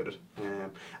all included.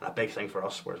 And a big thing for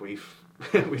us, whereas we've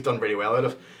we've done really well out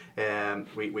of,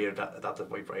 we adapted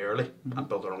very early and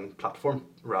built our own platform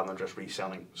rather than just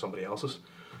reselling somebody else's.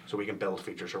 So we can build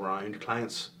features around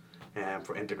clients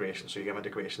for integration. So you have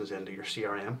integrations into your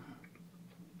CRM,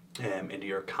 into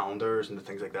your calendars and the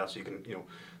things like that. So you can, you know,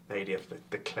 the idea of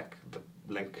the click the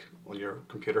link on your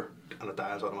computer and it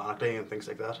dials automatically and things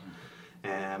like that.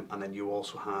 And then you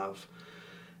also have,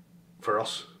 for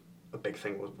us, a big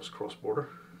thing was cross-border.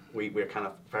 We're kind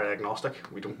of very agnostic.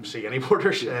 We don't see any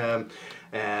borders.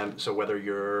 So whether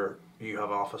you have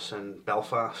an office in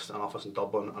Belfast, an office in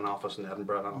Dublin, an office in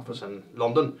Edinburgh, an office in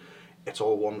London, it's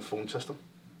all one phone system.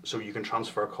 So you can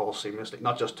transfer calls seamlessly,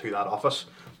 not just to that office,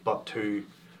 but to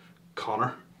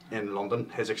Connor in London.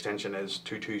 His extension is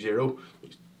 220.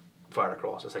 Fire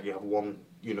across. It's like you have one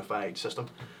unified system,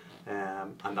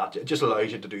 and that it just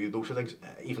allows you to do those things.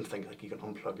 Even things like you can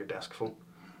unplug your desk phone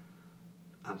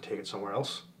and take it somewhere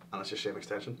else, and it's your same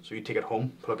extension. So you take it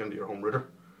home, plug into your home router,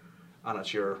 and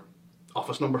it's your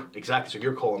office number. Exactly. So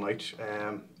you're calling out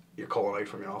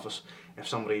from your office. If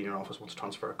somebody in your office wants to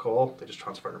transfer a call, they just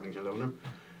transfer it in your living room.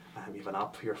 You have an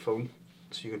app for your phone,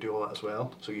 so you can do all that as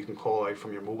well. So you can call out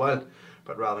from your mobile,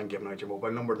 but rather than giving out your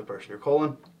mobile number to the person you're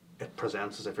calling, it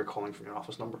presents as if you're calling from your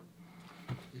office number.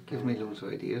 It gives me loads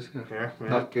of ideas here. Yeah.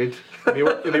 Not good.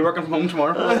 You'll be working from home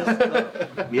tomorrow.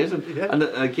 Amazing. Yeah. And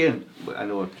again, I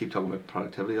know I keep talking about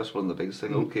productivity, that's one of the biggest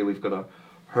things. Okay, we've got a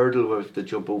hurdle where we have to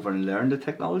jump over and learn the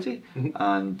technology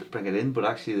and bring it in, but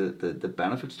actually the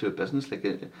benefits to a business, like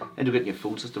integrating your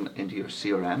phone system into your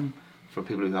CRM, for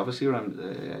people who have a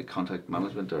CRM, contact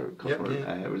management or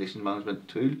customer relations management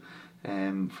tool,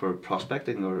 for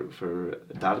prospecting or for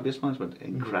database management,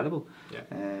 incredible. Yeah.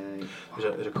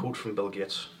 There's a quote from Bill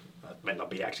Gates. It might not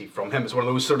be actually from him. It's one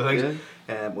of those sort of things.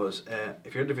 Was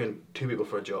if you're interviewing two people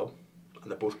for a job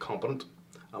and they're both competent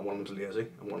and one of them's lazy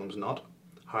and one of them's not,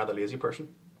 hire the lazy person,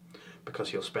 because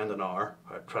he'll spend an hour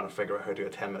trying to figure out how to do a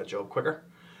 10-minute job quicker,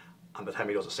 and by the time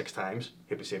he does it 6 times,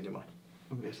 he'll be saving you money.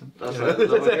 Amazing. That's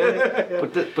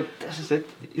it. But this is it.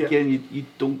 Again, you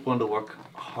don't want to work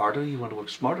harder, you want to work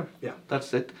smarter. Yeah.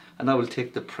 That's it. And that will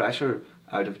take the pressure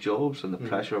out of jobs and the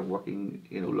pressure of working,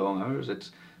 you know, long hours.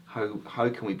 It's how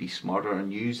can we be smarter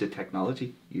and use the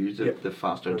technology, use the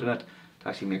faster internet to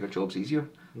actually make our jobs easier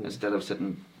instead of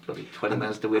sitting bloody 20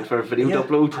 minutes to wait for a video to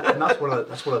upload. And that's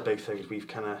one of the big things we've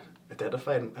kind of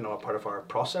identified in our part of our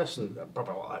process, and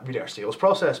really our sales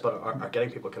process, but our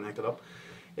getting people connected up,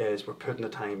 is we're putting the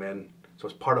time in. So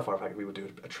as part of our package, we would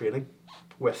do a training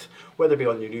with, whether it be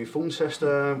on your new phone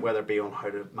system, whether it be on how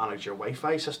to manage your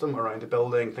Wi-Fi system around the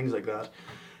building, things like that.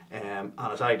 And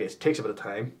as I did, it takes a bit of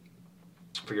time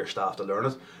for your staff to learn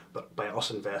it, but by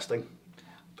us investing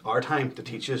our time to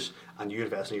teach us and you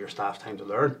investing your staff time to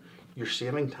learn, you're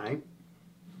saving time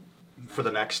for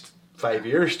the next 5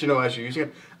 years, you know, as you're using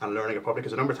it and learning it properly.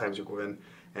 Because a number of times you go in,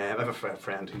 I have a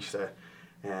friend who used to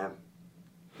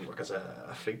work as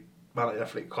a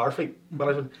car fleet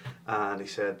management, and he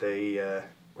said they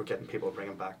were getting people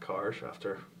bringing back cars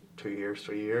after 2 years,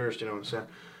 3 years, you know, and saying,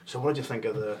 so what did you think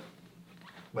of the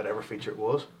whatever feature it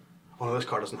was? Oh no, this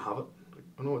car doesn't have it.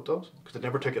 Oh no, it does, because they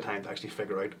never took the time to actually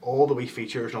figure out all the wee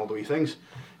features and all the wee things,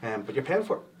 but you're paying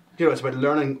for it. You know, it's about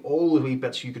learning all the wee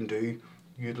bits you can do,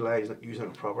 utilising it, using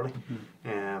it properly,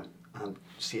 and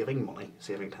saving money,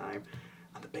 saving time.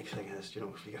 And the big thing is, you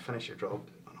know, if you finish your job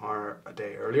an hour a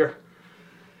day earlier,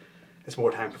 it's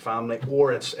more time for family,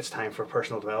 or it's time for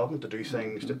personal development, to do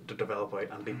things to develop out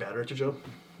and be better at your job.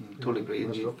 Totally agree.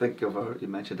 And you think of you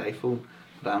mentioned iPhone,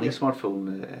 but any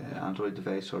smartphone, Android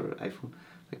device or iPhone,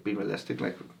 like being realistic,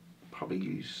 like probably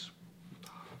use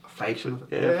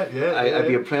 5%. I'd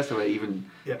be impressed if I even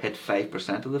hit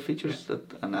 5% of the features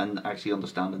and actually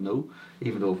understand and know,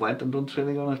 even though I've went and done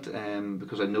training on it,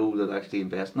 because I know that actually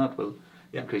investing that will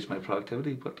increase my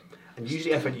productivity. And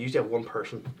usually if you have one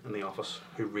person in the office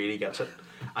who really gets it,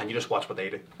 and you just watch what they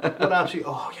do. What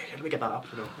absolutely, let me get that up.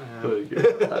 You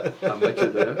know. I'm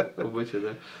with you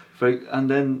there. Very, and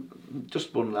then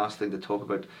just one last thing to talk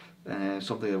about,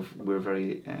 something we're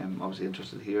very obviously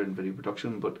interested here in video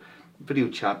production, but video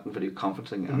chat and video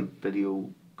conferencing and video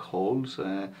calls.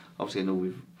 Obviously I know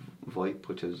we've VoIP,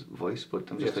 which is voice, but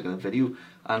I'm just thinking of video,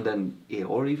 and then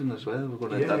AR even as well. We're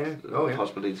going to have that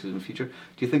possibilities in the future.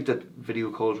 Do you think that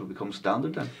video calls will become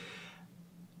standard then?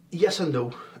 Yes and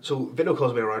no. So video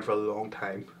calls have been around for a long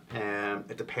time.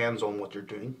 It depends on what you're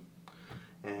doing,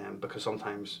 because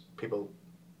sometimes people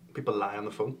lie on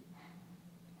the phone.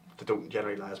 They don't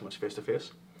generally lie as much face to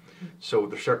face. So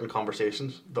there's certain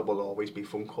conversations that will always be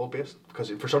phone call based, because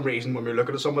for some reason when we're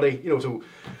looking at somebody, so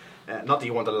not that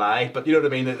you want to lie, but you know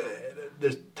what I mean.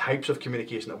 There's types of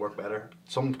communication that work better.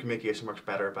 Some communication works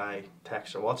better by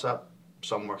text or WhatsApp.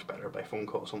 Some works better by phone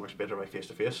call. Some works better by face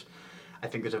to face. I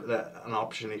think there's an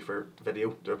opportunity for video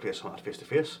to replace some of that face to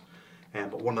face.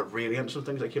 But one of the really interesting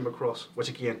things I came across, which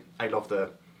again, I love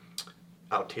the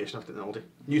adaptation of technology.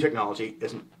 New technology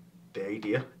isn't the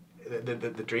idea.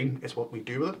 The dream is what we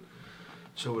do with it.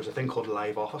 So there's a thing called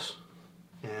Live Office.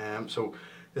 So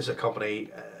this is a company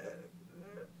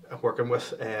I'm working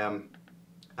with,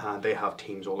 and they have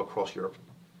teams all across Europe.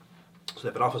 So they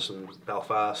have an office in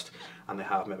Belfast, and they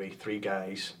have maybe 3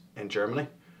 guys in Germany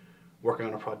working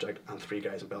on a project, and 3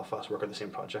 guys in Belfast working on the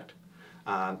same project,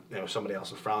 and somebody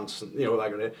else in France, and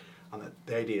and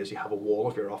the idea is you have a wall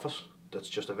of your office that's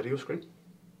just a video screen,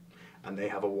 and they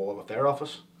have a wall of their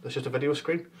office that's just a video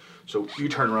screen. So you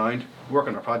turn around, work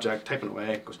on a project, typing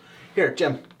away, goes, "Here,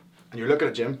 Jim," and you're looking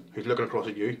at Jim, who's looking across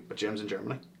at you, but Jim's in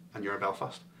Germany and you're in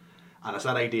Belfast, and it's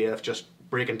that idea of just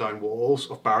breaking down walls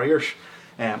of barriers,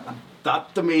 and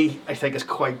that to me I think is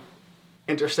quite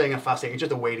interesting and fascinating. It's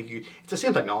just a way to use, it's the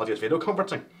same technology as video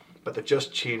conferencing, but they've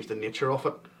just changed the nature of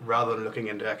it. Rather than looking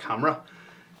into a camera,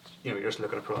 you're just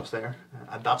looking across there,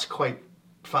 and that's quite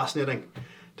fascinating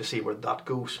to see where that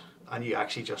goes. And you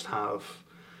actually just have,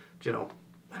 I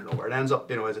don't know where it ends up.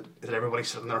 Is it everybody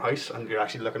sitting in their house and you're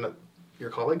actually looking at your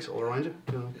colleagues all around you?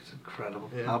 It's incredible.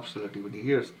 Yeah. Absolutely. When you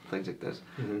hear things like this,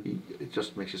 it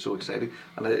just makes you so excited.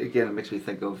 And again, it makes me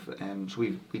think of, so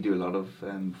we do a lot of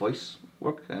voice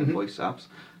work and voice apps.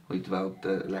 We developed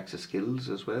Alexa skills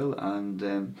as well,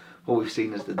 and what we've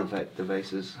seen is the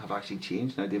devices have actually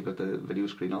changed. Now they've got the video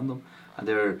screen on them, and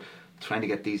they're trying to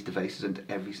get these devices into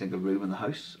every single room in the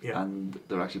house, and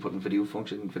they're actually putting video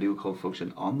call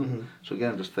function on them. So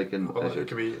again, I'm just thinking, well, it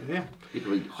could be, it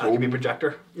could be home. It could be a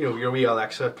projector. Your wee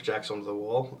Alexa projects onto the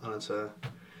wall, and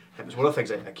it was one of the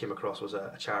things I came across was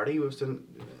a charity I was doing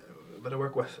a bit of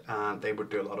work with, and they would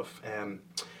do a lot of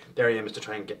their aim is to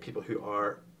try and get people who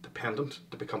are dependent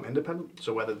to become independent.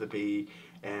 So whether they be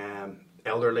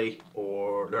elderly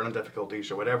or learning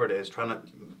difficulties or whatever it is, trying to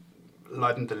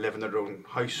allow them to live in their own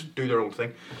house, do their own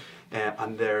thing,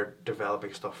 and they're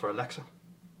developing stuff for Alexa.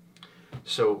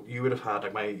 So you would have had,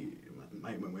 like my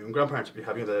own grandparents would be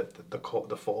having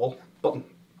the fall button,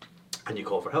 and you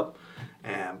call for help.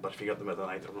 But if you get them in the middle of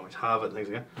the night, they don't always have it and things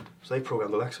like that. So they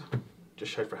programmed Alexa,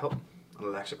 just shout for help, and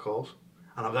Alexa calls.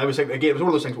 And I was thinking, again, it was one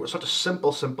of those things where it's such a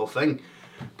simple thing,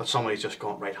 but somebody's just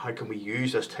gone, right, how can we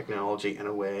use this technology in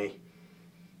a way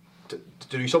to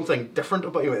do something different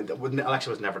about you? Alexa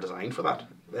was never designed for that,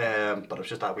 but it was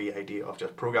just that wee idea of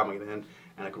just programming it in,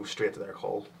 and it goes straight to their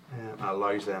call, and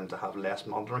allows them to have less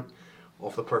monitoring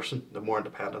of the person, the more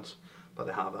independence, but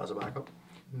they have that as a backup.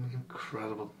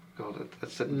 Incredible. God, I'd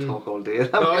sit and talk all day.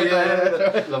 Oh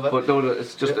yeah, love it. But no,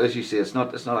 it's just as you say, it's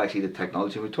not actually the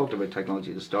technology. We talked about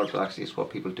technology at the start, but actually it's what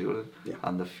people do with it,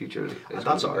 and the future is. And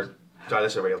that's our. Sorry,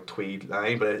 this is a real tweed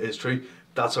line, but it is true.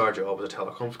 That's our job as a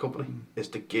telecoms company, is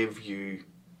to give you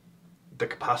the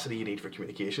capacity you need for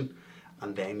communication,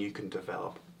 and then you can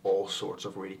develop all sorts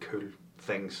of really cool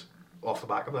things off the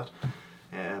back of that,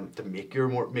 to make your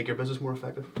business more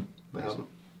effective.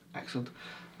 Excellent.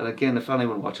 And again, if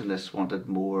anyone watching this wanted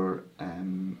more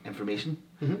information,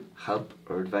 help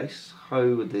or advice, how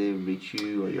would they reach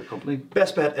you or your company?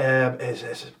 Best bet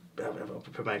is I'll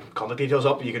put my contact details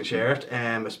up, you can share it,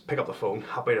 is pick up the phone.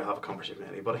 Happy to have a conversation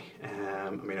with anybody.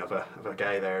 I've a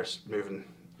guy there's moving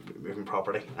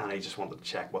property, and he just wanted to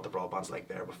check what the broadband's like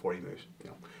there before he moves.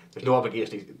 There's no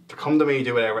obligation to come to me,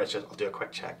 do whatever, it's just I'll do a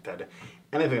quick check.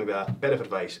 Anything like that, bit of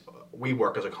advice. We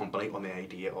work as a company on the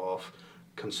idea of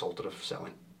consultative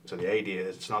selling. So the idea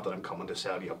is, it's not that I'm coming to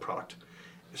sell you a product,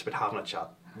 it's about having a chat.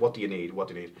 What do you need?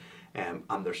 And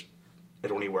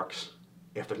it only works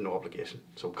if there's no obligation.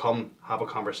 So come, have a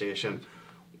conversation,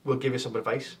 we'll give you some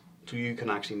advice so you can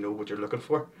actually know what you're looking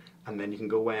for, and then you can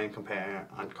go away and compare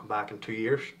and come back in 2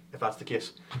 years if that's the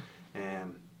case.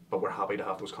 But we're happy to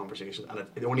have those conversations, and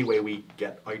the only way we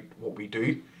get out what we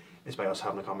do is by us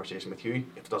having a conversation with you.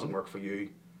 If it doesn't work for you,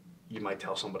 you might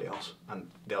tell somebody else, and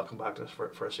they'll come back to us for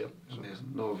a sale. So.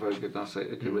 Amazing. No, very good. That's a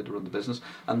good way to run the business.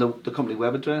 And the company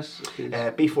web address is?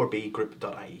 B4B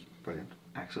Group.ie. Brilliant.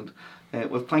 Excellent.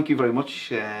 Well, thank you very much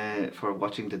for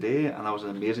watching today, and that was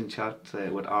an amazing chat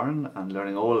with Aaron and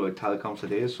learning all about telecoms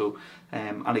today. So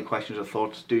any questions or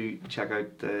thoughts, do check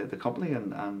out the company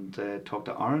and talk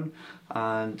to Aaron.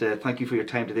 And thank you for your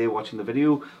time today watching the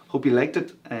video. Hope you liked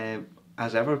it.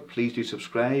 As ever, please do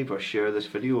subscribe or share this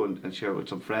video and share it with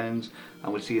some friends,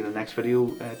 and we'll see you in the next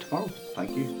video tomorrow.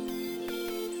 Thank you.